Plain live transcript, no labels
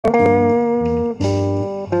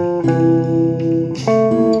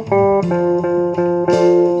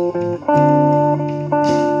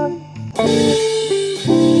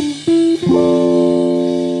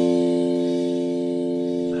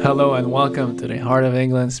and welcome to the Heart of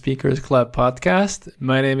England Speakers Club podcast.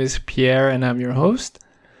 My name is Pierre and I'm your host.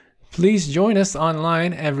 Please join us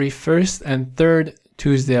online every first and third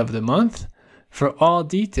Tuesday of the month. For all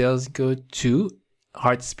details, go to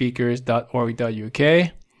heartspeakers.org.uk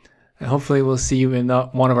and hopefully we'll see you in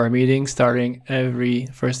one of our meetings starting every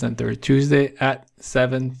first and third Tuesday at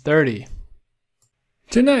 7:30.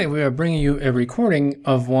 Tonight we are bringing you a recording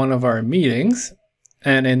of one of our meetings.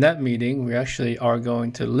 And in that meeting, we actually are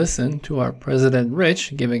going to listen to our President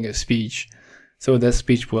Rich giving a speech. So that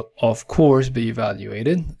speech will, of course, be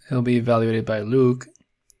evaluated. It'll be evaluated by Luke.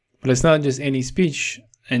 But it's not just any speech.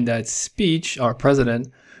 In that speech, our president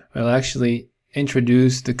will actually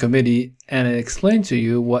introduce the committee and explain to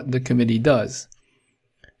you what the committee does.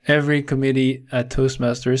 Every committee at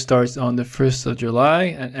Toastmasters starts on the 1st of July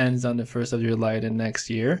and ends on the 1st of July the next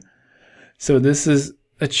year. So this is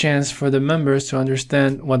a chance for the members to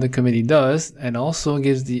understand what the committee does and also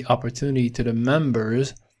gives the opportunity to the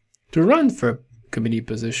members to run for committee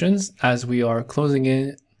positions as we are closing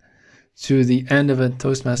in to the end of a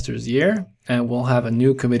Toastmasters year and we'll have a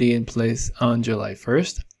new committee in place on July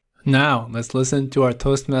 1st. Now, let's listen to our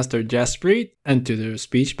Toastmaster Jaspreet and to the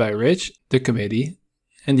speech by Rich, the committee,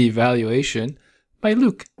 and the evaluation by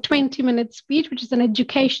Luke. 20-minute speech, which is an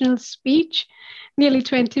educational speech, nearly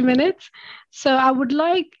 20 minutes. So I would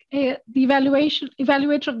like the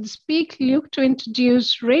evaluator of the speak, Luke, to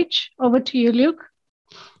introduce Rich. Over to you, Luke.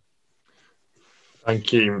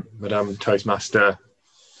 Thank you, Madam Toastmaster,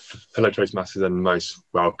 fellow Toastmasters and most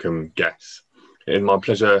welcome guests. It is my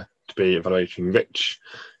pleasure to be evaluating Rich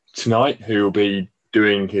tonight, who will be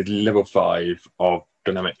doing his level 5 of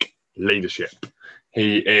dynamic leadership.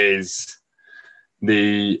 He is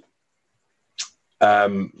the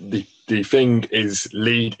thing is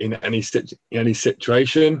lead in any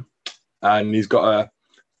situation, and he's got to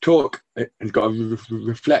talk. He's got to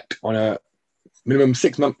reflect on a minimum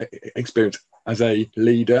 6-month experience as a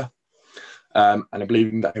leader, and I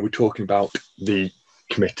believe that he was talking about the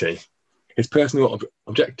committee. His personal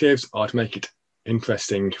objectives are to make it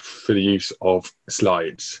interesting for the use of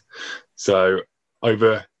slides. So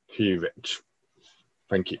over to you, Rich.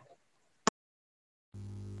 Thank you.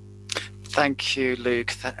 Thank you,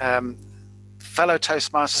 Luke. Fellow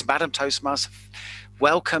Toastmasters, Madam Toastmaster,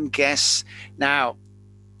 welcome guests. Now,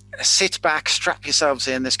 sit back, strap yourselves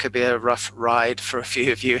in. This could be a rough ride for a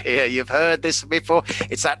few of you here. You've heard this before.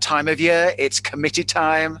 It's that time of year. It's committee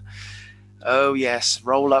time. Oh, yes.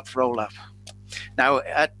 Roll up, roll up. Now,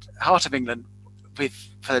 at Heart of England, we've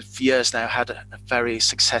for years now had a very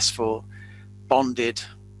successful, bonded,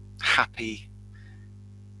 happy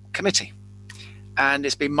committee. And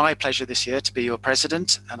it's been my pleasure this year to be your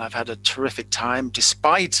president, and I've had a terrific time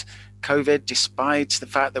despite COVID, despite the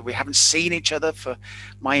fact that we haven't seen each other for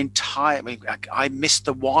I missed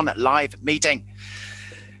the one live meeting.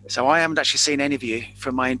 So I haven't actually seen any of you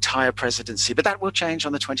for my entire presidency, but that will change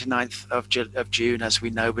on the 29th of June. As we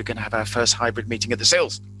know, we're going to have our first hybrid meeting at the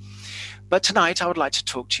Sills. But tonight I would like to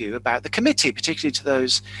talk to you about the committee, particularly to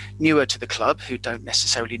those newer to the club who don't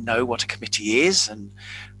necessarily know what a committee is and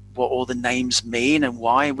what all the names mean and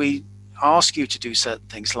why we ask you to do certain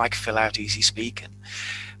things like fill out Easy Speak and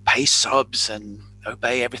pay subs and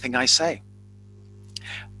obey everything I say.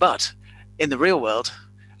 But in the real world,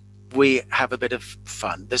 we have a bit of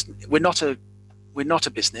fun. We're not a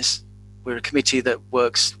business. We're a committee that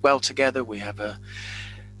works well together. We have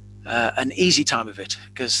an easy time of it,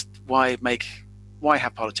 because why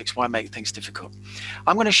have politics? Why make things difficult?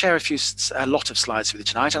 I'm going to share a lot of slides with you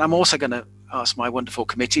tonight, and I'm also going to ask my wonderful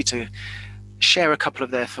committee to share a couple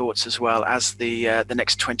of their thoughts as well as the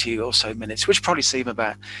next 20 or so minutes, which probably seem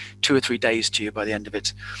about 2 or 3 days to you by the end of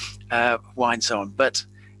it, winds on. But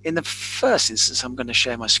in the first instance, I'm going to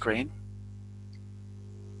share my screen.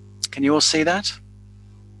 Can you all see that?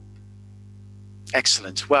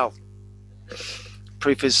 Excellent. Well,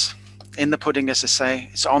 proof is in the pudding, as I say.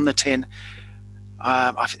 It's on the tin.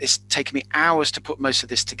 It's taken me hours to put most of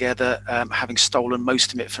this together, having stolen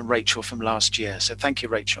most of it from Rachel from last year. So thank you,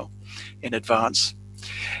 Rachel, in advance.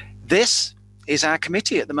 This is our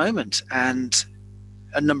committee at the moment, and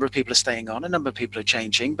a number of people are staying on, a number of people are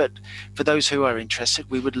changing. But for those who are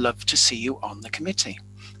interested, we would love to see you on the committee.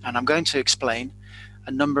 And I'm going to explain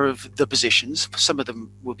a number of the positions. Some of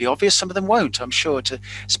them will be obvious, some of them won't, I'm sure,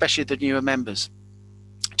 especially the newer members.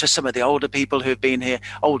 To some of the older people who have been here,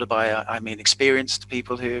 older by I mean experienced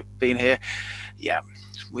people who have been here. Yeah,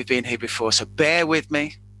 we've been here before, so bear with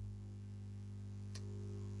me.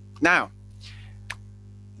 Now,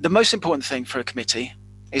 the most important thing for a committee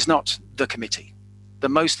is not the committee. The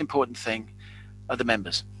most important thing are the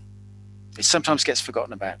members. It sometimes gets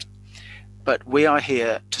forgotten about. but we are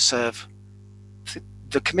here to serve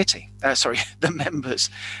the committee, the members.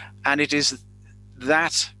 And it is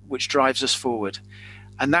that which drives us forward.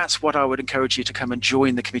 And that's what I would encourage you to come and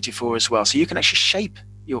join the committee for as well. So you can actually shape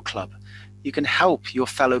your club. You can help your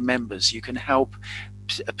fellow members. You can help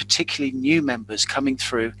particularly new members coming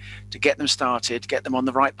through to get them started, get them on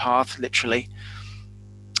the right path, literally,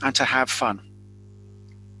 and to have fun.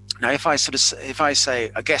 Now, if I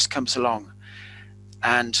say a guest comes along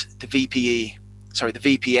and the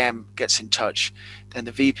VPM gets in touch, then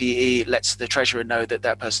the VPE lets the treasurer know that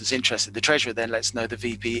that person's interested. The treasurer then lets know the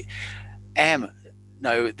VPM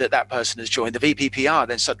know that that person has joined. The VPPR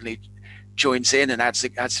then suddenly joins in and adds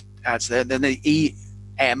there. Then the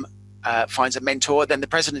EM finds a mentor. Then the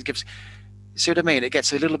president gives. You see what I mean? It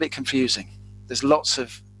gets a little bit confusing. There's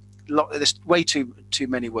there's way too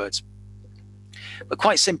many words. But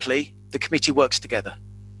quite simply, the committee works together.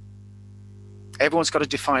 Everyone's got a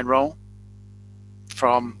defined role,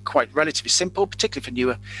 from quite relatively simple, particularly for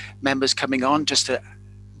newer members coming on, just to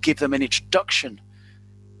give them an introduction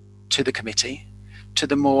to the committee, to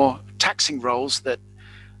the more taxing roles that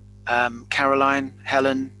Caroline,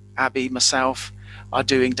 Helen, Abby, myself are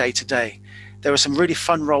doing day to day. There are some really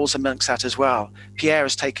fun roles amongst that as well. Pierre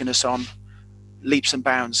has taken us on leaps and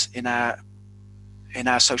bounds in our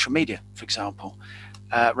social media, for example.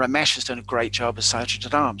 Ramesh has done a great job as Sergeant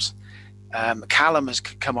at Arms. Callum has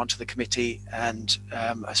come onto the committee and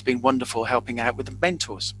has been wonderful helping out with the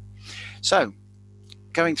mentors. So,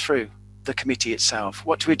 going through the committee itself,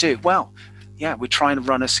 what do? Well, yeah, we try and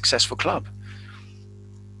run a successful club.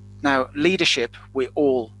 Now, leadership, we're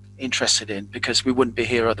all interested in because we wouldn't be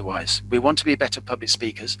here otherwise. We want to be better public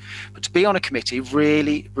speakers, but to be on a committee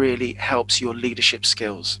really, really helps your leadership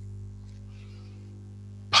skills.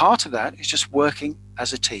 Part of that is just working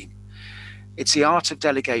as a team. It's the art of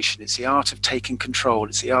delegation. It's the art of taking control.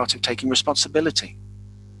 It's the art of taking responsibility.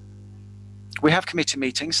 We have committee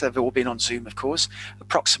meetings. They've all been on Zoom, of course,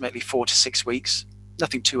 approximately 4 to 6 weeks,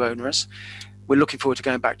 nothing too onerous. We're looking forward to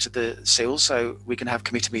going back to the SEALs so we can have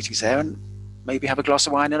committee meetings there and maybe have a glass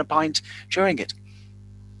of wine and a pint during it.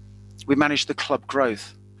 We manage the club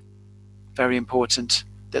growth. Very important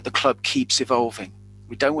that the club keeps evolving.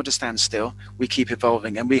 We don't want to stand still. We keep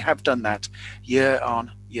evolving, and we have done that year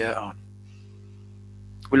on, year on.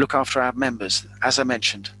 We look after our members. As I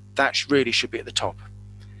mentioned, that really should be at the top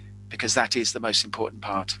because that is the most important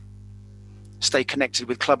part. Stay connected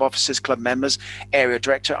with club officers, club members, area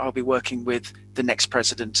director. I'll be working with the next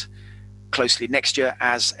president closely next year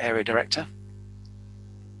as area director.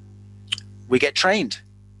 We get trained.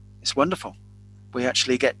 It's wonderful. We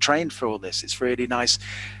actually get trained for all this. It's really nice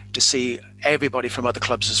to see everybody from other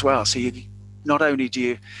clubs as well. So you not only do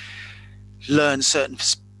you learn certain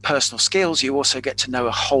personal skills, you also get to know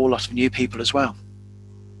a whole lot of new people as well.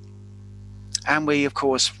 And we, of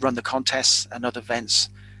course, run the contests and other events.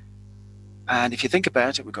 And if you think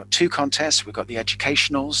about it, we've got 2 contests. We've got the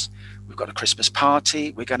educationals. We've got a Christmas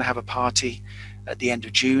party. We're going to have a party at the end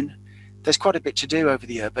of June. There's quite a bit to do over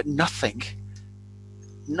the year, but nothing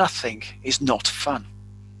is not fun.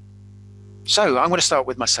 So I'm going to start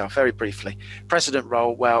with myself very briefly. President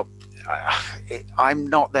role, well, I'm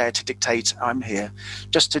not there to dictate. I'm here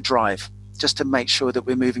just to drive, just to make sure that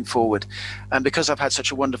we're moving forward. And because I've had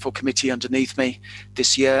such a wonderful committee underneath me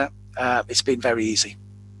this year, it's been very easy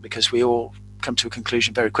because we all come to a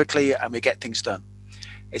conclusion very quickly and we get things done.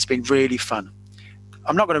 It's been really fun.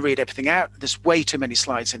 I'm not going to read everything out. There's way too many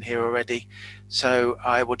slides in here already. So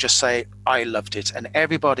I will just say I loved it. And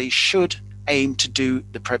everybody should aim to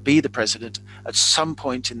be the president at some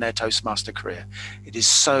point in their Toastmaster career. It is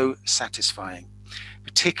so satisfying,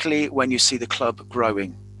 particularly when you see the club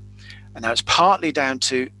growing. And now it's partly down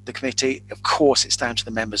to the committee. Of course, it's down to the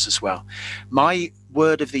members as well. My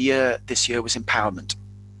word of the year this year was empowerment.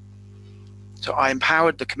 So I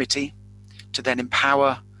empowered the committee to then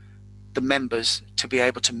empower the members to be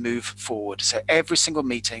able to move forward. So every single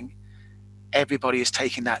meeting, everybody is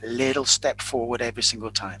taking that little step forward every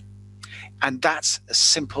single time. And that's as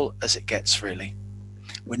simple as it gets, really.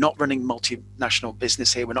 We're not running multinational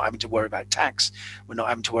business here. We're not having to worry about tax. We're not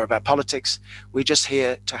having to worry about politics. We're just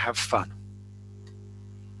here to have fun.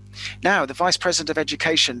 Now, the Vice President of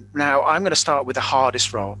Education. Now, I'm going to start with the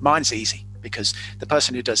hardest role. Mine's easy because the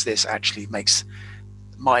person who does this actually makes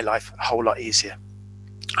my life a whole lot easier.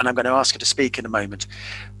 And I'm going to ask her to speak in a moment.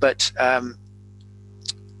 But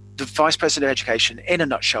the Vice President of Education, in a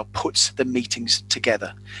nutshell, puts the meetings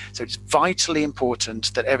together. So it's vitally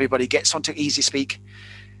important that everybody gets onto Easy Speak.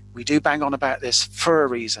 We do bang on about this for a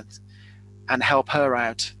reason and help her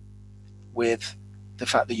out with the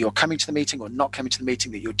fact that you're coming to the meeting or not coming to the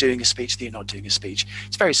meeting, that you're doing a speech, that you're not doing a speech.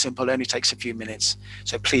 It's very simple, it only takes a few minutes.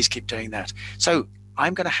 So please keep doing that. So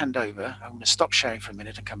I'm going to hand over, I'm going to stop sharing for a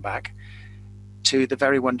minute and come back to the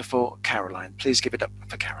very wonderful Caroline. Please give it up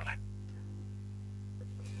for Caroline.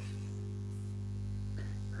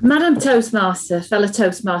 Madam Toastmaster, fellow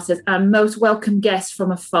Toastmasters, and most welcome guests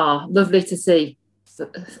from afar. Lovely to see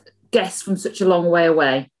guests from such a long way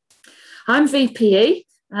away. I'm VPE,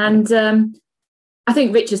 and I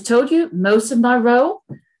think Rich has told you most of my role.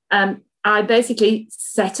 I basically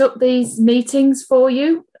set up these meetings for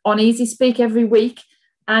you on Easy Speak every week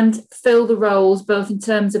and fill the roles both in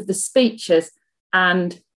terms of the speeches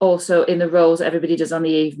and also in the roles everybody does on the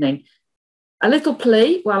evening. A little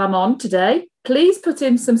plea while I'm on today, please put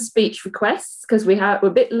in some speech requests because we're a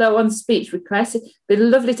bit low on speech requests. It'd be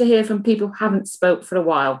lovely to hear from people who haven't spoke for a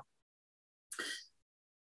while.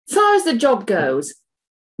 As far as the job goes,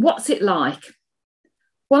 what's it like?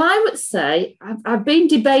 Well, I would say I've been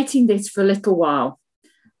debating this for a little while,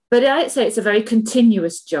 but I'd say it's a very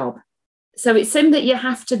continuous job. So it's something that you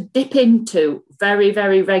have to dip into very,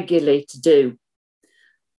 very regularly to do.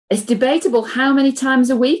 It's debatable how many times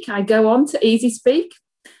a week I go on to Easy Speak,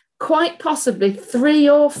 quite possibly 3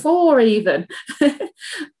 or 4 even.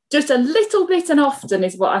 Just a little bit and often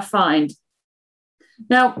is what I find.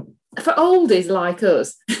 Now, for oldies like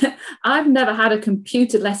us, I've never had a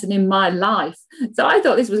computer lesson in my life. So I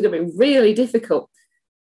thought this was going to be really difficult.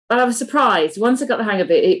 But I was surprised. Once I got the hang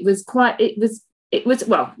of it, it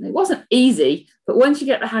wasn't easy, but once you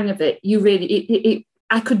get the hang of it,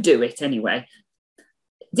 I could do it anyway.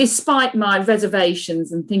 Despite my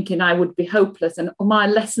reservations and thinking I would be hopeless, and my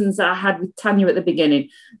lessons that I had with Tanya at the beginning,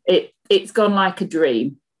 it's gone like a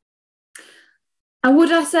dream. And would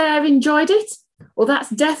I say I've enjoyed it? Well, that's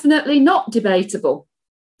definitely not debatable.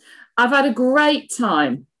 I've had a great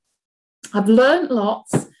time. I've learned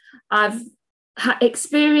lots. I've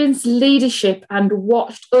experienced leadership and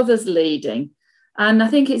watched others leading. And I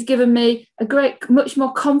think it's given me much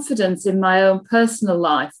more confidence in my own personal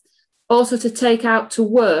life, also to take out to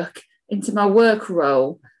work into my work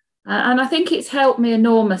role. And I think it's helped me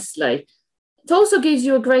enormously. It also gives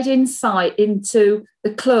you a great insight into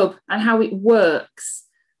the club and how it works.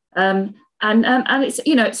 And it's,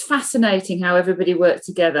 it's fascinating how everybody works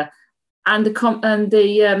together and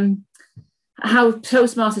how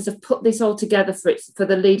Toastmasters have put this all together for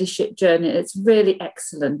the leadership journey. It's really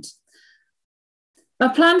excellent. My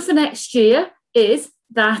plan for next year is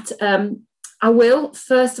that I will,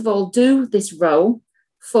 first of all, do this role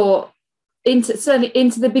certainly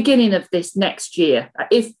into the beginning of this next year,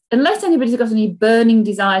 unless anybody's got any burning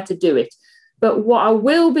desire to do it. But what I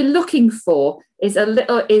will be looking for is a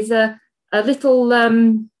little,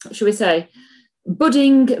 shall we say,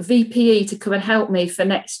 budding VPE to come and help me for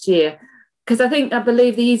next year. Because I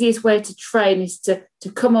believe the easiest way to train is to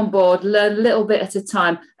come on board, learn a little bit at a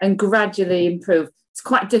time and gradually improve. It's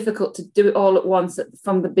quite difficult to do it all at once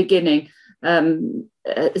from the beginning,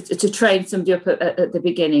 to train somebody up at the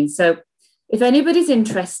beginning. So if anybody's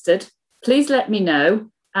interested, please let me know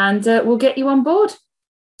and we'll get you on board.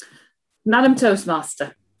 Madam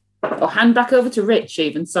Toastmaster. Or hand back over to Rich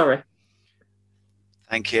even, sorry.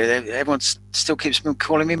 Thank you. Everyone still keeps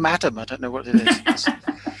calling me Madam. I don't know what it is.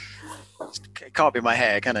 It can't be my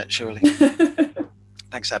hair, can it, surely?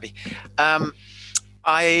 Thanks, Abby. I'm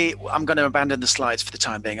going to abandon the slides for the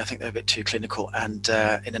time being. I think they're a bit too clinical and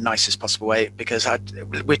in the nicest possible way, because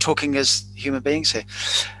we're talking as human beings here.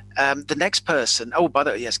 The next person,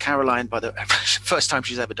 Caroline, by the first time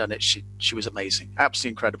she's ever done it, she was amazing,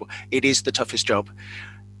 absolutely incredible. It is the toughest job.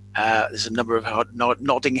 There's a number of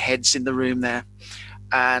nodding heads in the room there.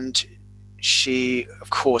 And she, of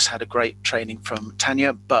course, had a great training from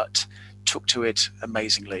Tanya, but took to it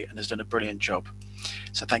amazingly and has done a brilliant job.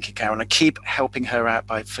 So thank you, Caroline. Keep helping her out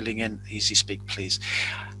by filling in Easy Speak, please.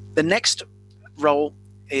 The next role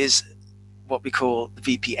is what we call the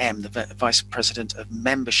VPM, the Vice President of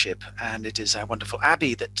Membership. And it is our wonderful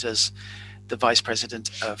Abby that does the Vice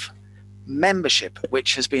President of Membership,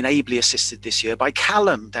 which has been ably assisted this year by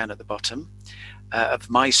Callum down at the bottom of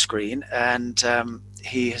my screen. And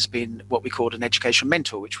he has been what we called an education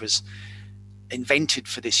mentor, which was invented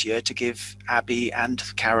for this year to give Abby and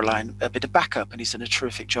Caroline a bit of backup, and he's done a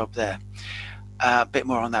terrific job there. A bit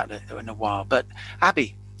more on that in a while. But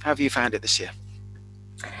Abby, how have you found it this year?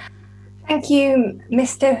 Thank you,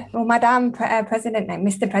 Madam President, no,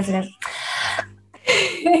 Mr. President.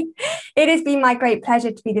 It has been my great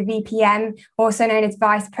pleasure to be the VPM, also known as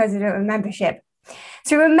Vice President of Membership.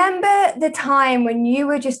 So remember the time when you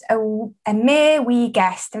were just a mere wee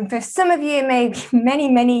guest, and for some of you, maybe many,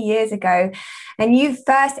 many years ago, and you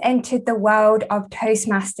first entered the world of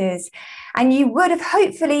Toastmasters, and you would have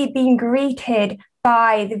hopefully been greeted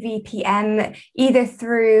by the VPM, either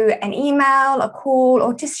through an email, a call,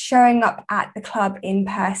 or just showing up at the club in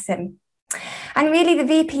person. And really, the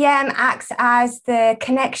VPM acts as the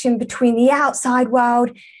connection between the outside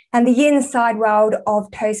world and the inside world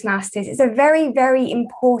of Toastmasters. It's a very, very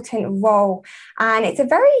important role, and it's a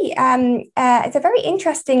very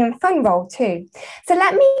interesting and fun role too. So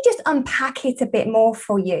let me just unpack it a bit more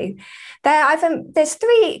for you. There's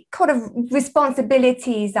three kind of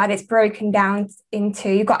responsibilities that it's broken down into.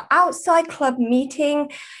 You've got outside club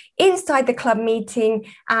meeting, inside the club meeting,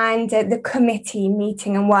 and the committee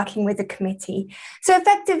meeting and working with the committee. So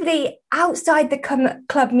effectively, outside the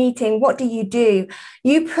club meeting, what do?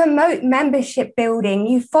 You promote membership building,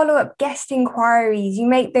 you follow up guest inquiries, you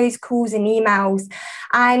make those calls and emails.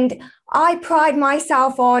 And I pride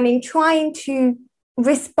myself in trying to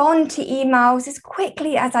respond to emails as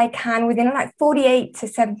quickly as I can within like 48 to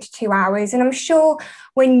 72 hours. And I'm sure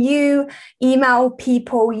when you email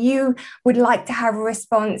people, you would like to have a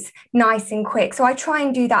response nice and quick. So I try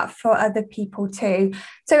and do that for other people too.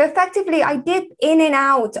 So effectively, I dip in and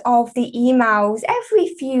out of the emails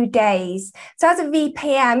every few days. So as a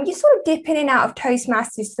VPM, you sort of dip in and out of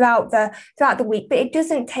Toastmasters throughout the week, but it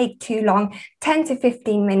doesn't take too long, 10 to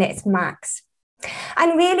 15 minutes max.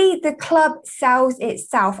 And really, the club sells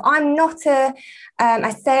itself. I'm not a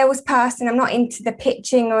salesperson. I'm not into the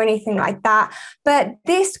pitching or anything like that. But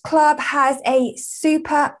this club has a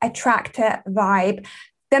super attractor vibe.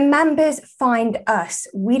 The members find us.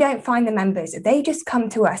 We don't find the members. They just come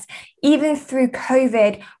to us. Even through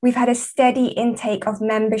COVID, we've had a steady intake of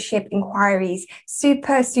membership inquiries.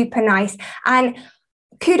 Super, super nice. And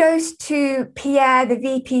kudos to Pierre, the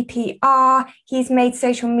VPPR. He's made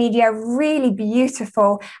social media really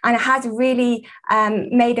beautiful and has really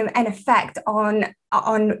made an effect on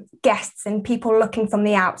guests and people looking from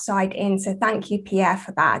the outside in. So thank you, Pierre,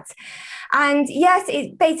 for that. And yes,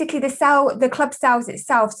 it's basically the club sells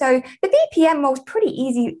itself. So the VPM role is pretty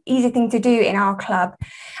easy thing to do in our club.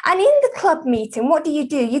 And in the club meeting, what do?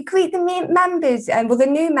 You greet the members, the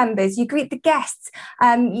new members, you greet the guests,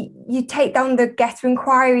 you take down the guest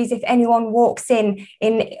inquiries if anyone walks in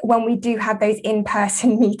when we do have those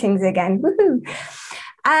in-person meetings again. Woohoo!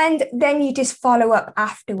 And then you just follow up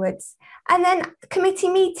afterwards. And then committee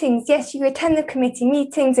meetings. Yes, you attend the committee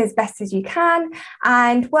meetings as best as you can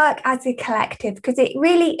and work as a collective, because it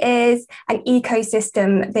really is an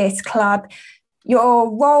ecosystem, this club.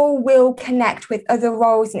 Your role will connect with other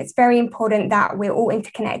roles, and it's very important that we're all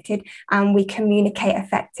interconnected and we communicate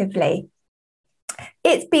effectively.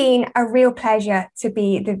 It's been a real pleasure to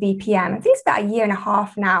be the VPM. I think it's about a year and a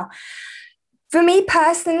half now. For me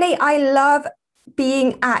personally, I love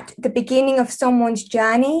being at the beginning of someone's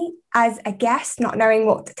journey as a guest, not knowing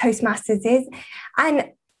what the Toastmasters is, and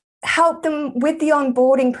help them with the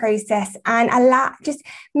onboarding process and just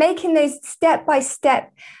making those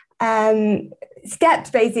step-by-step steps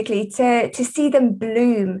basically to see them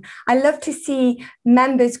bloom. I love to see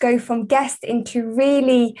members go from guest into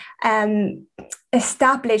really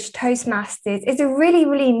established Toastmasters. It's a really,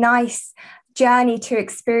 really nice journey to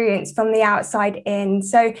experience from the outside in.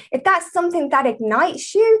 So if that's something that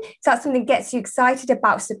ignites you, if that's something that gets you excited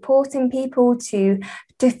about supporting people to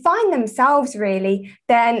find themselves really,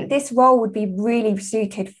 then this role would be really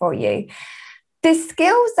suited for you. The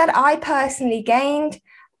skills that I personally gained: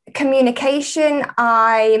 communication.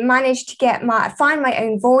 I managed to find my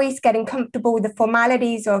own voice, getting comfortable with the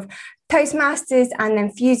formalities of Toastmasters and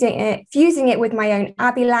then fusing it with my own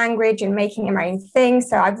Abby language and making it my own thing.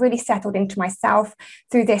 So I've really settled into myself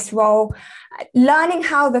through this role. Learning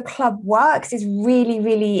how the club works is really,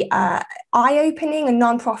 really eye-opening, a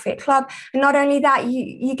non-profit club. And not only that,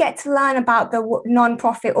 you get to learn about the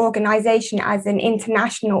non-profit organization as an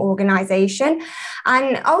international organization.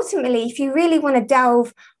 And ultimately, if you really want to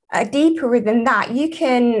delve deeper within that, you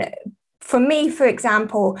can. For me, for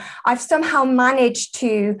example, I've somehow managed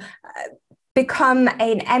to become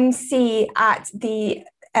an MC at the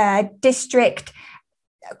district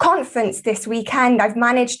conference this weekend. I've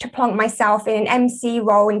managed to plonk myself in an MC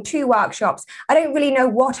role in 2 workshops. I don't really know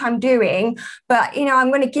what I'm doing, but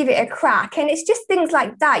I'm going to give it a crack. And it's just things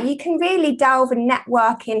like that. You can really delve and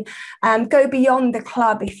network and go beyond the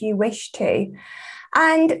club if you wish to.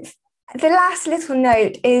 And the last little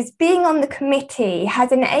note is being on the committee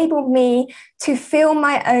has enabled me to fill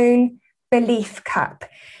my own belief cup.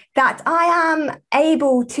 that I am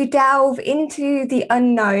able to delve into the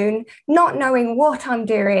unknown, not knowing what I'm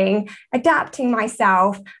doing, adapting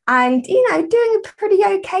myself, and doing a pretty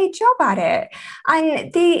okay job at it.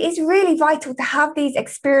 And it's really vital to have these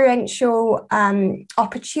experiential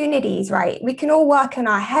opportunities, right? We can all work on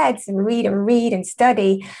our heads and read and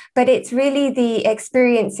study, but it's really the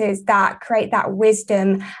experiences that create that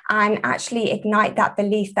wisdom and actually ignite that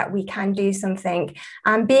belief that we can do something.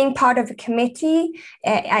 And being part of a committee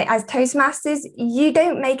as Toastmasters, you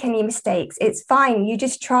don't make any mistakes. It's fine. You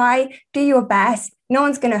just try, do your best. No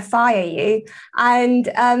one's going to fire you, and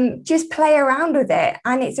just play around with it.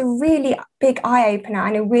 And it's a really big eye opener,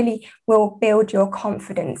 and it really will build your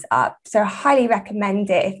confidence up. So I highly recommend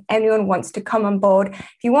it if anyone wants to come on board.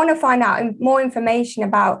 If you want to find out more information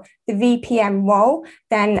about the VPM role,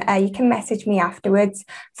 then you can message me afterwards.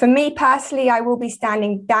 For me personally, I will be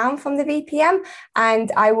standing down from the VPM,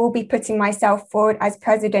 and I will be putting myself forward as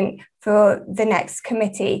president for the next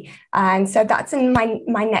committee. And so that's in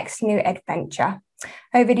my next new adventure.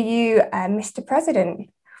 Over to you, Mr.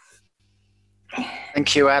 President.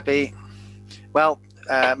 Thank you, Abby. Well,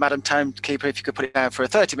 Madam Timekeeper, if you could put it down for a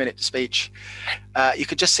 30-minute speech, you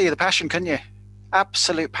could just see the passion, couldn't you?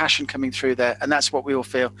 Absolute passion coming through there. And that's what we all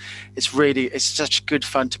feel. It's such good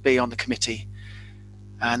fun to be on the committee.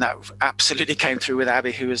 And that absolutely came through with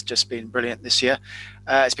Abby, who has just been brilliant this year.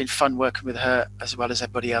 It's been fun working with her as well as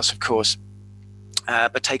everybody else, of course.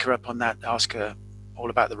 But take her up on that, ask her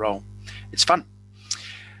all about the role. It's fun.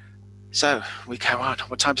 So we go on.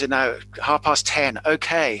 What time is it now? 10:30.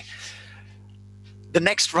 Okay. The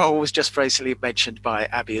next role was just basically mentioned by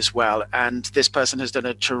Abby as well. And this person has done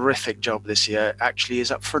a terrific job this year. Actually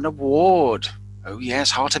is up for an award. Oh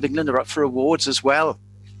yes, Heart of England are up for awards as well.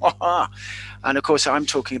 And of course, I'm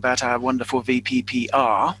talking about our wonderful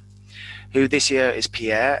VPPR, who this year is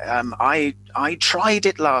Pierre. I tried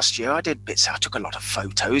it last year. I did bits. I took a lot of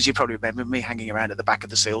photos. You probably remember me hanging around at the back of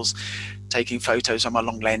the sills, taking photos on my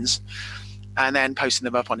long lens, and then posting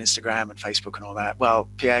them up on Instagram and Facebook and all that. Well,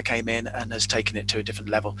 Pierre came in and has taken it to a different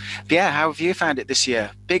level. Pierre, how have you found it this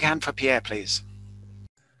year? Big hand for Pierre, please.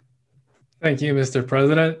 Thank you, Mr.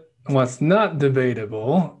 President. What's not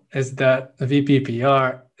debatable is that the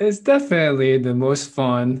VPPR is definitely the most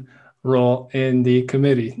fun role in the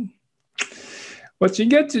committee. What you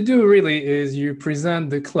get to do really is you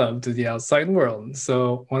present the club to the outside world.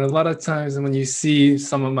 So a lot of times when you see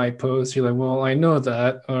some of my posts, you're like, well, I know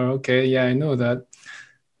that, or okay, yeah, I know that.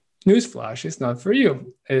 Newsflash, it's not for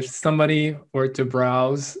you. If somebody were to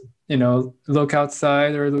browse, look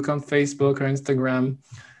outside or look on Facebook or Instagram,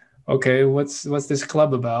 okay, what's this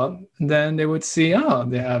club about? Then they would see,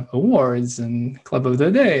 they have awards and Club of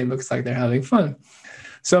the Day. It looks like they're having fun.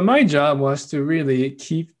 So my job was to really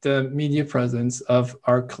keep the media presence of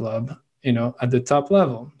our club, at the top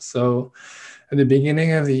level. So at the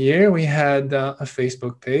beginning of the year, we had a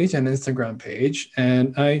Facebook page and Instagram page,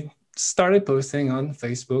 and I started posting on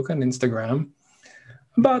Facebook and Instagram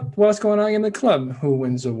about what's going on in the club, who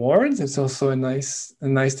wins awards. It's also a nice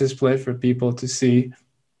display for people to see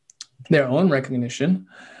their own recognition.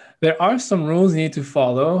 There are some rules you need to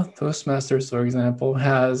follow. Toastmasters, for example,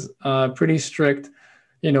 has pretty strict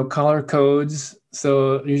color codes.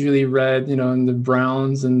 So usually red, and the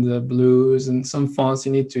browns and the blues and some fonts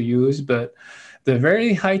you need to use. But the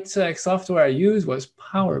very high-tech software I used was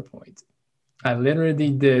PowerPoint. I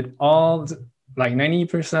literally did all,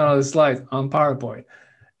 90% of the slides on PowerPoint.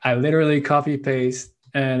 I literally copy paste,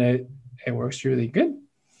 and it works really good.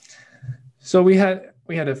 So we had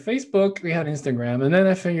a Facebook, we had Instagram, and then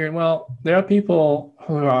I figured, well, there are people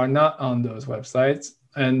who are not on those websites,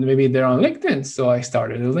 and maybe they're on LinkedIn. So I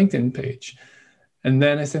started a LinkedIn page. And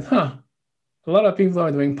then I said, a lot of people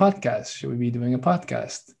are doing podcasts. Should we be doing a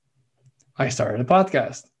podcast? I started a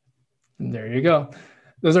podcast. And there you go.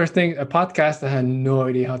 Those are things, a podcast, I had no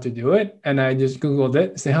idea how to do it. And I just Googled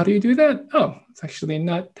it, say, how do you do that? Oh, it's actually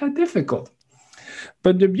not that difficult.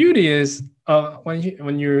 But the beauty is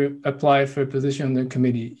when you apply for a position on the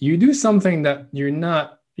committee, you do something that you're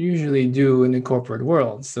not usually do in the corporate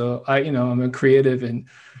world. So I'm a creative in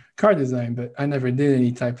car design, but I never did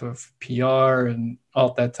any type of PR and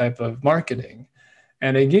all that type of marketing.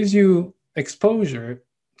 And it gives you exposure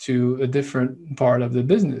to a different part of the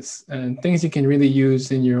business and things you can really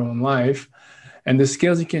use in your own life and the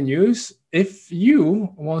skills you can use. If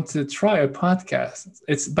you want to try a podcast,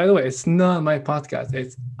 by the way, it's not my podcast,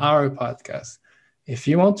 it's our podcast. If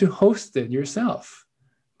you want to host it yourself,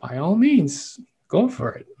 by all means, go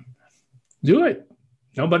for it. Do it.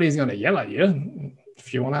 Nobody's going to yell at you.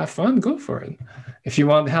 If you want to have fun, go for it. If you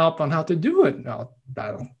want help on how to do it, I'll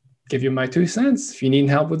give you my 2 cents. If you need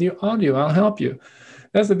help with your audio, I'll help you.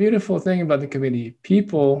 that's the beautiful thing about the committee.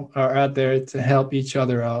 People are out there to help each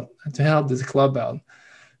other out, to help this club out.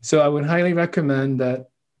 So I would highly recommend that,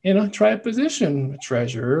 try a position, a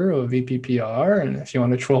treasurer or VPPR, and if you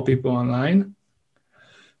want to troll people online.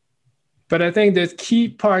 But I think the key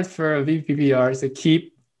part for a VPPR is to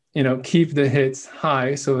keep the hits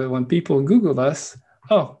high, so that when people Google us,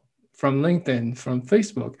 from LinkedIn, from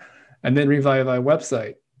Facebook, and then revive our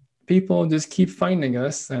website, people just keep finding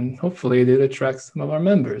us, and hopefully it attracts some of our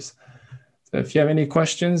members. So if you have any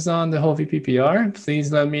questions on the whole VPPR,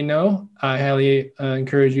 please let me know. I highly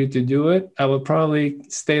encourage you to do it. I will probably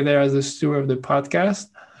stay there as a steward of the podcast,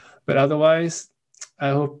 but otherwise, I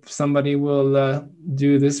hope somebody will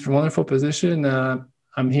do this wonderful position.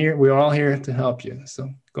 I'm here. We're all here to help you. So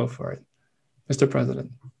go for it. Mr.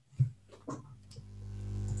 President.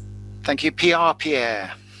 Thank you, PR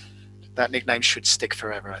Pierre. That nickname should stick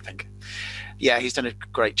forever, I think. Yeah, he's done a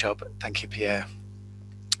great job. Thank you, Pierre.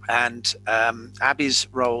 And Abby's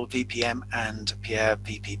role, VPM, and Pierre,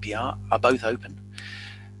 VPPR, are both open.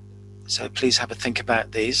 So please have a think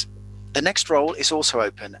about these. The next role is also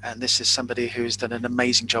open, and this is somebody who's done an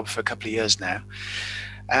amazing job for a couple of years now.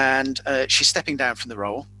 And she's stepping down from the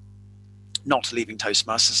role, not leaving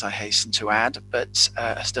Toastmasters, I hasten to add, but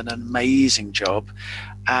has done an amazing job.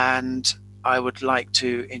 And I would like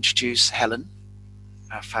to introduce Helen,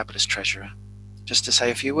 our fabulous treasurer, just to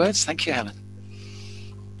say a few words. Thank you, Helen.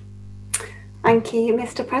 Thank you,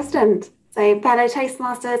 Mr. President. So, fellow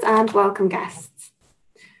Toastmasters and welcome guests.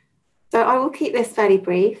 So I will keep this fairly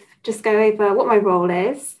brief, just go over what my role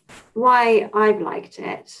is, why I've liked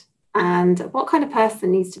it, and what kind of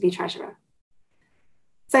person needs to be treasurer.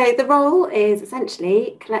 So the role is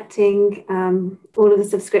essentially collecting all of the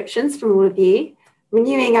subscriptions from all of you,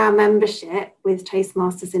 renewing our membership with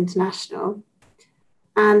Toastmasters International,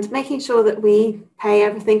 and making sure that we pay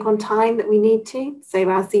everything on time that we need to. So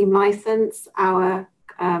our Zoom license, the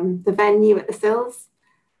venue at the Sills,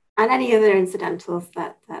 and any other incidentals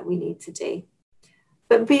that we need to do.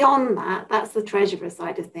 But beyond that, that's the treasurer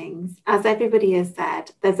side of things. As everybody has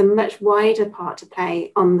said, there's a much wider part to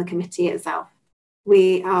play on the committee itself.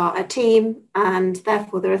 We are a team, and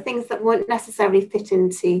therefore there are things that won't necessarily fit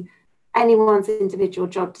into anyone's individual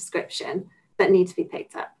job description that need to be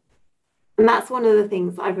picked up. And that's one of the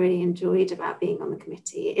things I've really enjoyed about being on the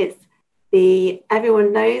committee. It's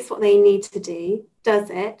everyone knows what they need to do, does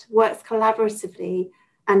it, works collaboratively,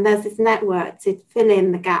 and there's this network to fill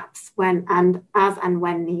in the gaps when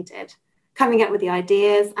needed, coming up with the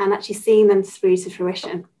ideas and actually seeing them through to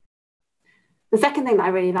fruition. The second thing that I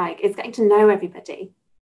really like is getting to know everybody.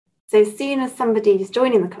 So as soon as somebody is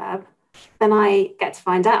joining the club, then I get to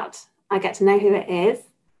find out. I get to know who it is.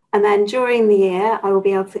 And then during the year, I will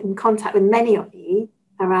be able to get in contact with many of you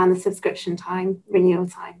around the subscription time, renewal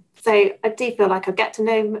time. So I do feel like I get to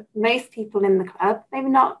know most people in the club, maybe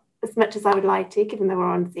not as much as I would like to, given that we're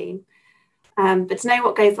on Zoom, but to know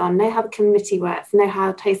what goes on, know how the committee works, know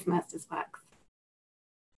how Toastmasters works.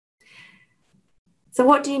 So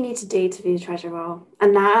what do you need to do to be a treasurer role?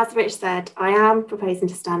 And now, as Rich said, I am proposing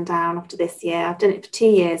to stand down after this year. I've done it for 2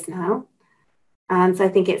 years now. And so I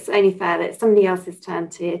think it's only fair that it's somebody else's turn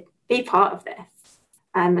to be part of this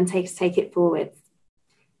and take it forward.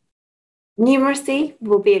 Numeracy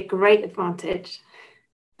will be a great advantage,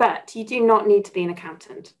 but you do not need to be an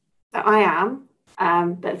accountant. So I am,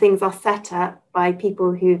 but things are set up by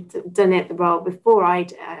people who've done the role before I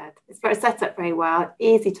did. It's set up very well,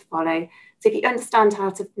 easy to follow. So if you understand how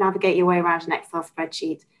to navigate your way around an Excel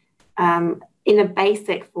spreadsheet in a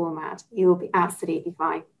basic format, you will be absolutely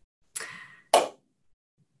fine.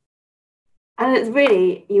 And it's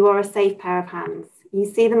really, you are a safe pair of hands. You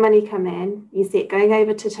see the money come in, you see it going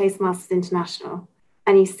over to Toastmasters International,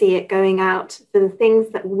 and you see it going out for the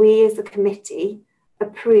things that we as a committee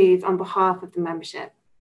approve on behalf of the membership.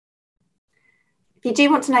 If you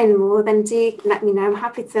do want to know more, then do let me know. I'm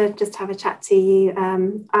happy to just have a chat to you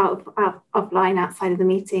offline outside of the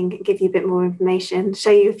meeting, give you a bit more information,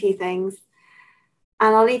 show you a few things.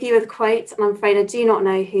 And I'll leave you with a quote, and I'm afraid I do not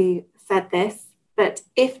know who said this, but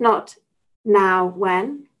if not now,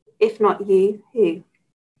 when? If not you, who?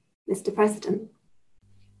 Mr. President.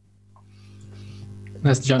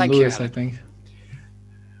 That's John Lewis, I think.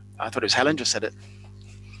 I thought it was Helen just said it.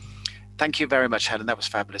 Thank you very much, Helen. That was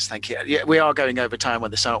fabulous. Thank you. Yeah, we are going over time on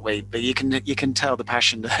this, aren't we? But you can tell the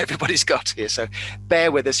passion that everybody's got here. So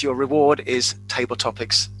bear with us. Your reward is table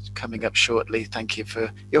topics coming up shortly. Thank you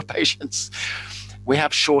for your patience. We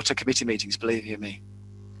have shorter committee meetings, believe you me.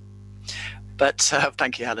 But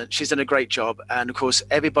thank you, Helen. She's done a great job. And of course,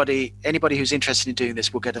 anybody who's interested in doing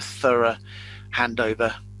this will get a thorough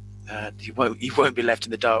handover You won't be left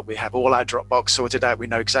in the dark. We have all our Dropbox sorted out. We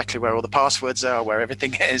know exactly where all the passwords are, where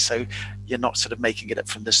everything is. So you're not sort of making it up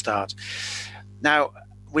from the start. Now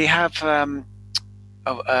we have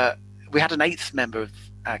we had an 8th member of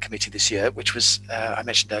our committee this year, which was I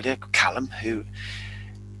mentioned earlier, Callum, who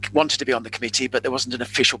wanted to be on the committee, but there wasn't an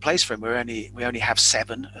official place for him. We only have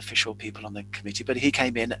 7 official people on the committee, but he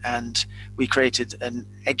came in and we created an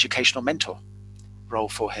educational mentor role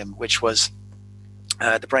for him, which was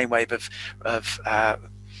the brainwave of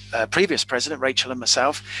previous president Rachel and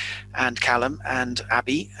myself and Callum and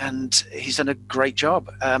Abby, and he's done a great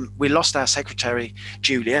job. We lost our secretary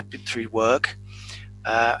Julia through work,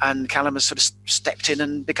 and Callum has sort of stepped in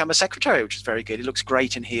and become a secretary, which is very good. He looks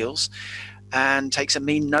great in heels and takes a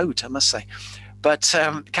mean note, I must say. But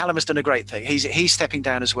Callum has done a great thing. He's stepping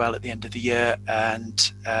down as well at the end of the year, and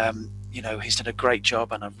he's done a great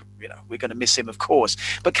job, and we're going to miss him, of course.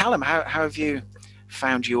 But Callum, how have you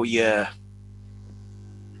found your year?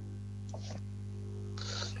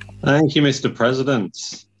 Thank you, Mr.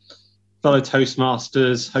 President. Fellow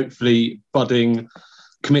Toastmasters, hopefully budding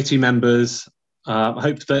committee members. I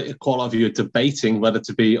hope that quite a lot of you are debating whether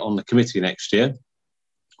to be on the committee next year.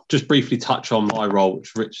 Just briefly touch on my role,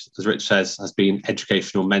 which, as Rich says, has been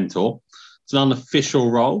educational mentor. It's an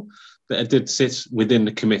unofficial role, but I did sit within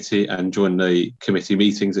the committee and join the committee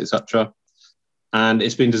meetings, etc. And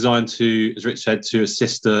it's been designed to, as Rich said, to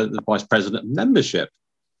assist the Vice President of membership,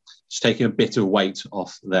 just taking a bit of weight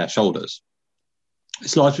off their shoulders.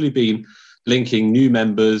 It's largely been linking new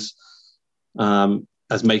members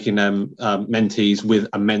as making them mentees with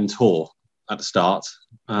a mentor at the start.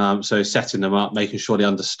 So setting them up, making sure they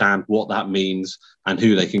understand what that means and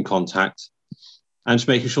who they can contact, and just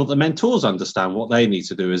making sure the mentors understand what they need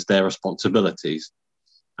to do as their responsibilities.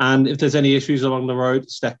 And if there's any issues along the road,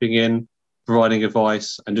 stepping in, providing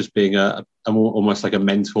advice, and just being almost like a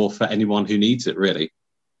mentor for anyone who needs it, really.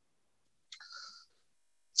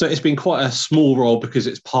 So it's been quite a small role because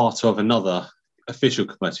it's part of another official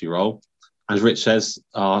committee role. As Rich says,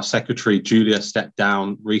 our secretary, Julia, stepped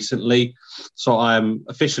down recently. So I'm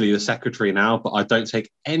officially the secretary now, but I don't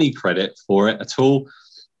take any credit for it at all,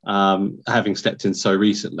 having stepped in so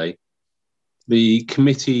recently. The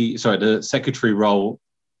secretary role,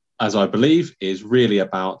 as I believe, is really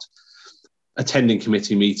about attending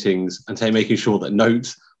committee meetings and making sure that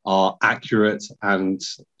notes are accurate and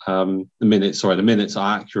the minutes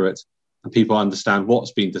are accurate and people understand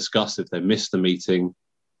what's been discussed if they missed the meeting,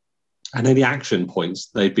 and any action points,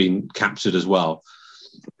 they've been captured as well.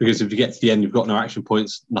 Because if you get to the end, you've got no action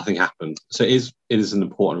points, nothing happened. So it is an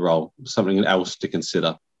important role, something else to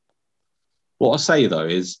consider. What I say, though,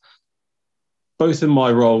 is both of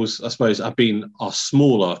my roles, I suppose, are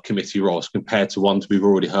smaller committee roles compared to ones we've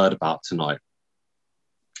already heard about tonight.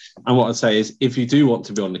 And what I'd say is, if you do want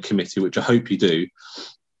to be on the committee, which I hope you do,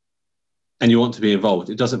 and you want to be involved,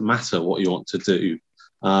 it doesn't matter what you want to do.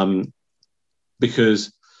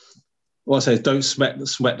 Because what I say is, don't sweat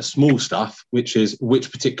the small stuff, which is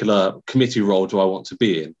which particular committee role do I want to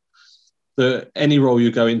be in. Any role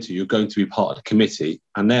you go into, you're going to be part of the committee,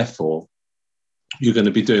 and therefore you're going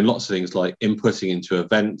to be doing lots of things like inputting into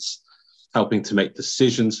events, helping to make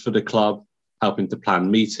decisions for the club, helping to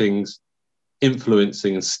plan meetings,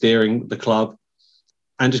 influencing and steering the club,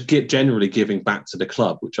 and just generally giving back to the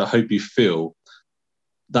club, which I hope you feel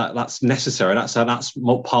that's necessary. That's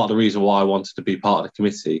part of the reason why I wanted to be part of the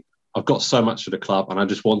committee. I've got so much for the club and I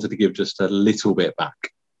just wanted to give just a little bit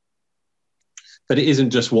back. But it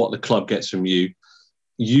isn't just what the club gets from you.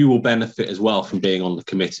 You will benefit as well from being on the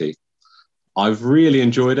committee. I've really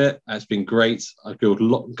enjoyed it. It's been great. I've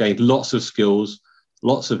gained lots of skills,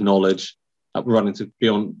 lots of knowledge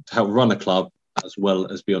to help run a club as well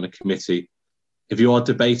as be on a committee. If you are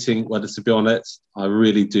debating whether to be on it, I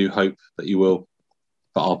really do hope that you will.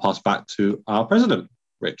 But I'll pass back to our president,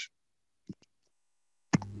 Rich.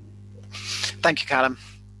 Thank you, Callum.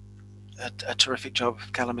 A terrific job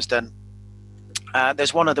Callum has done.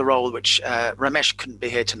 There's one other role which Ramesh couldn't be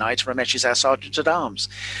here tonight. Ramesh is our Sergeant at Arms,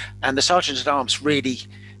 and the Sergeant at Arms really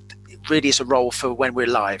is a role for when we're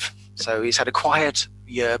live. So he's had a quiet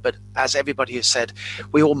year, but as everybody has said,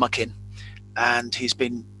 we all muck in, and he's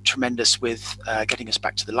been tremendous with getting us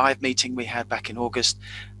back to the live meeting we had back in August,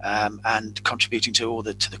 and contributing to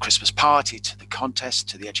the Christmas party, to the contest,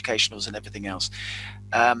 to the educationals and everything else.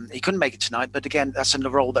 He couldn't make it tonight, but again, that's a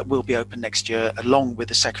role that will be open next year, along with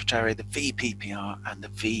the Secretary, the VPPR and the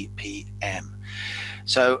VPM.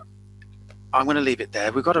 So I'm going to leave it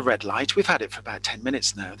there. We've got a red light. We've had it for about 10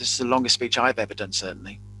 minutes now. This is the longest speech I've ever done,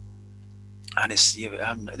 certainly. And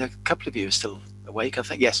a couple of you are still awake, I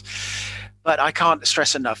think. Yes. But I can't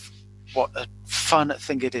stress enough, what a fun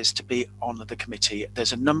thing it is to be on the committee.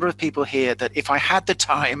 There's a number of people here that if I had the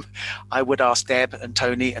time, I would ask Deb and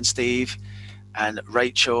Tony and Steve and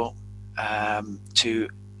Rachel to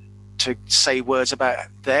say words about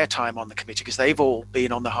their time on the committee, because they've all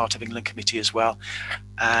been on the Heart of England committee as well,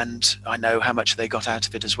 and I know how much they got out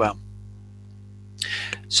of it as well.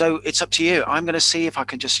 So it's up to you. I'm going to see if I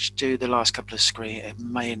can just do the last couple of screens. It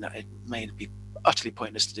may be utterly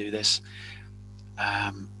pointless to do this.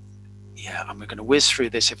 Yeah, I'm going to whiz through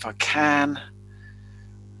this if I can.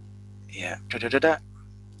 Yeah,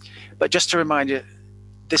 But just to remind you,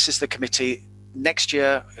 this is the committee. Next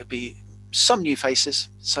year, it'll be some new faces,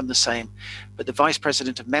 some the same, but the Vice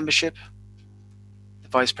President of Membership, the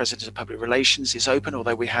Vice President of Public Relations is open,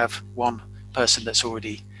 although we have one person that's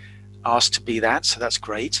already asked to be that, so that's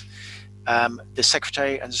great. The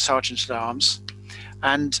Secretary and the Sergeant at Arms,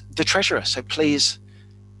 and the Treasurer. So please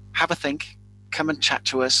have a think, come and chat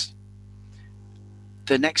to us.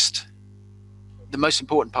 The most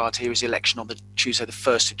important part here is the election on the Tuesday, the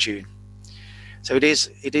 1st of June. So it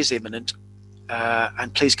is imminent.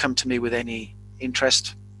 And please come to me with any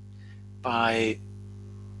interest by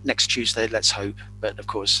next Tuesday, let's hope. But of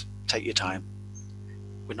course, take your time.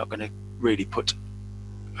 We're not going to really put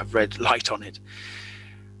a red light on it.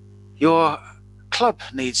 Your club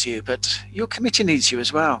needs you, but your committee needs you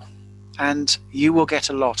as well. And you will get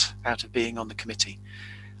a lot out of being on the committee.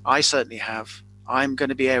 I certainly have. I'm going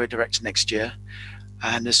to be area director next year.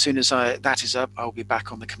 And as soon as that is up, I'll be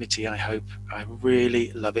back on the committee, I hope. I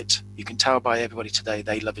really love it. You can tell by everybody today,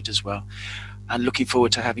 they love it as well. And looking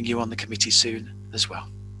forward to having you on the committee soon as well.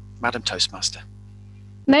 Madam Toastmaster.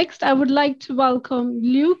 Next, I would like to welcome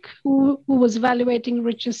Luke, who was evaluating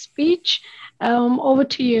Rich's speech. Over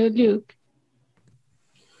to you, Luke.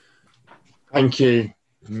 Thank you,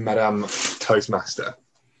 Madam Toastmaster.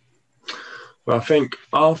 Well, I think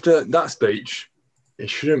after that speech, it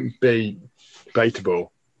shouldn't be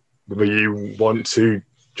debatable whether you want to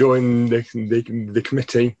join the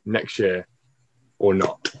committee next year or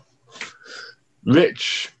not.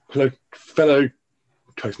 Rich, fellow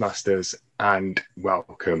Toastmasters, and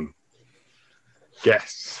welcome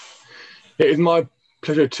guests. It is my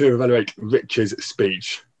pleasure to evaluate Rich's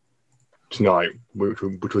speech tonight, which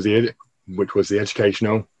was the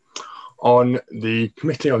educational, on the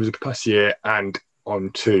committee of the past year and on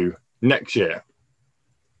to next year.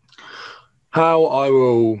 How I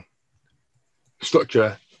will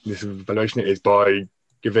structure this evaluation is by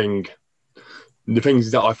giving the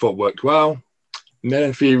things that I thought worked well, and then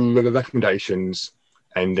a few recommendations,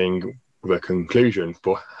 ending with a conclusion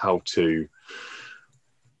for how to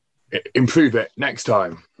improve it next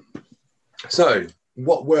time. So,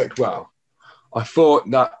 what worked well? I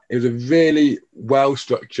thought that it was a really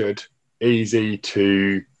well-structured, easy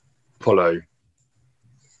to follow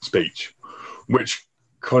speech, which,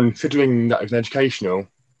 considering that it was an educational,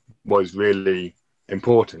 was really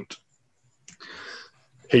important.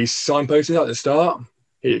 He signposted at the start.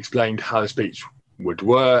 He explained how the speech would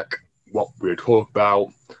work, what we would talk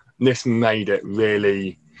about. This made it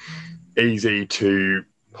really easy to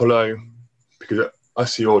follow because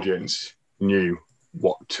us, the audience, knew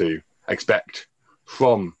what to expect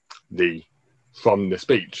from the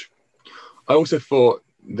speech. I also thought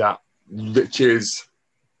that Rich's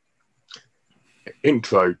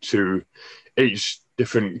intro to each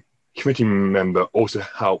different committee member also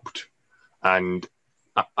helped, and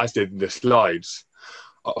as did the slides.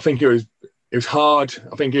 I think it was hard.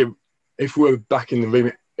 I think if we were back in the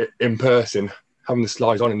room in person, having the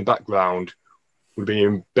slides on in the background would have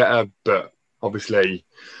been better, but obviously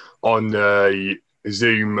on the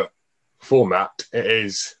Zoom format it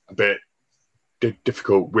is a bit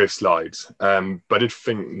difficult with slides, but I did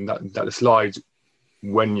think that the slides,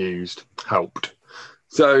 when used, helped.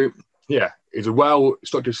 So yeah, it's a well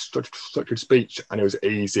structured speech, and it was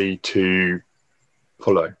easy to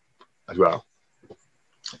follow as well.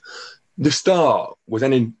 The start was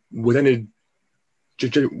energetic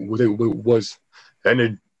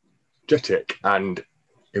and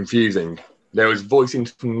infusing. There was voice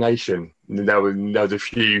intonation. There was a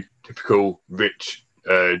few typical Rich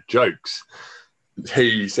jokes.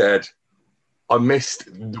 He said, I missed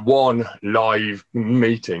one live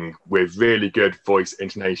meeting with really good voice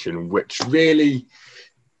intonation, which really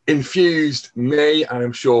infused me, and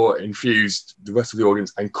I'm sure infused the rest of the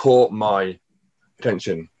audience and caught my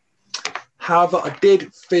attention. However, I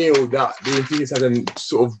did feel that the enthusiasm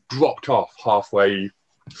sort of dropped off halfway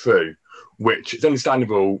through, which is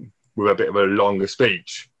understandable with a bit of a longer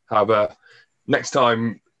speech. However, next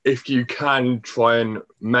time, if you can try and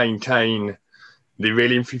maintain the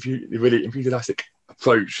really enthusiastic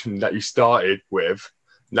approach that you started with,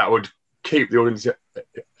 that would keep the audience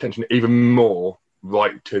attention even more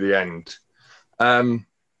right to the end.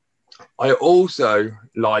 I also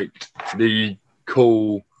liked the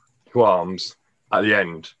call to arms at the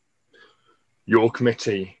end. Your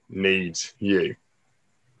committee needs you.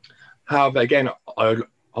 However, again, I'd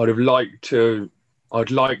like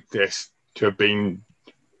this to have been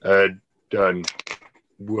done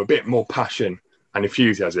with a bit more passion and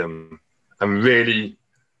enthusiasm, and really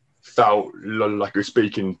felt like you're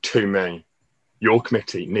speaking to me. Your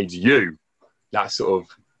committee needs you. That sort of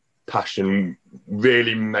passion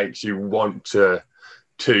really makes you want to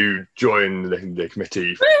join the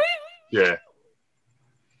committee. Yeah.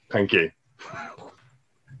 Thank you.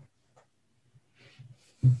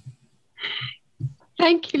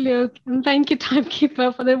 Thank you, Luke, and thank you,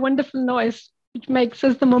 Timekeeper, for the wonderful noise, which makes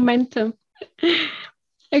us the momentum.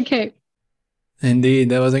 Okay. Indeed,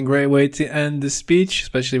 that was a great way to end the speech,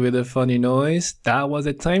 especially with a funny noise. That was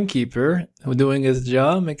a timekeeper doing his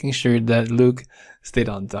job, making sure that Luke stayed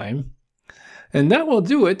on time. And that will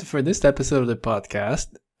do it for this episode of the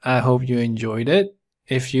podcast. I hope you enjoyed it.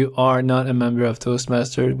 If you are not a member of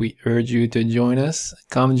Toastmasters, we urge you to join us.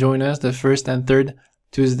 Come join us the first and third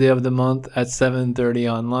Tuesday of the month at 7:30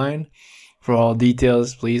 online. For all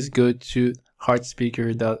details, please go to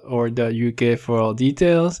heartspeaker.org.uk for all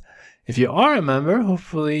details. If you are a member,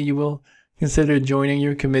 hopefully you will consider joining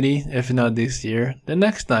your committee, if not this year, the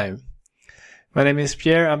next time. My name is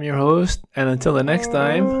Pierre, I'm your host, and until the next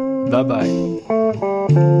time, bye-bye.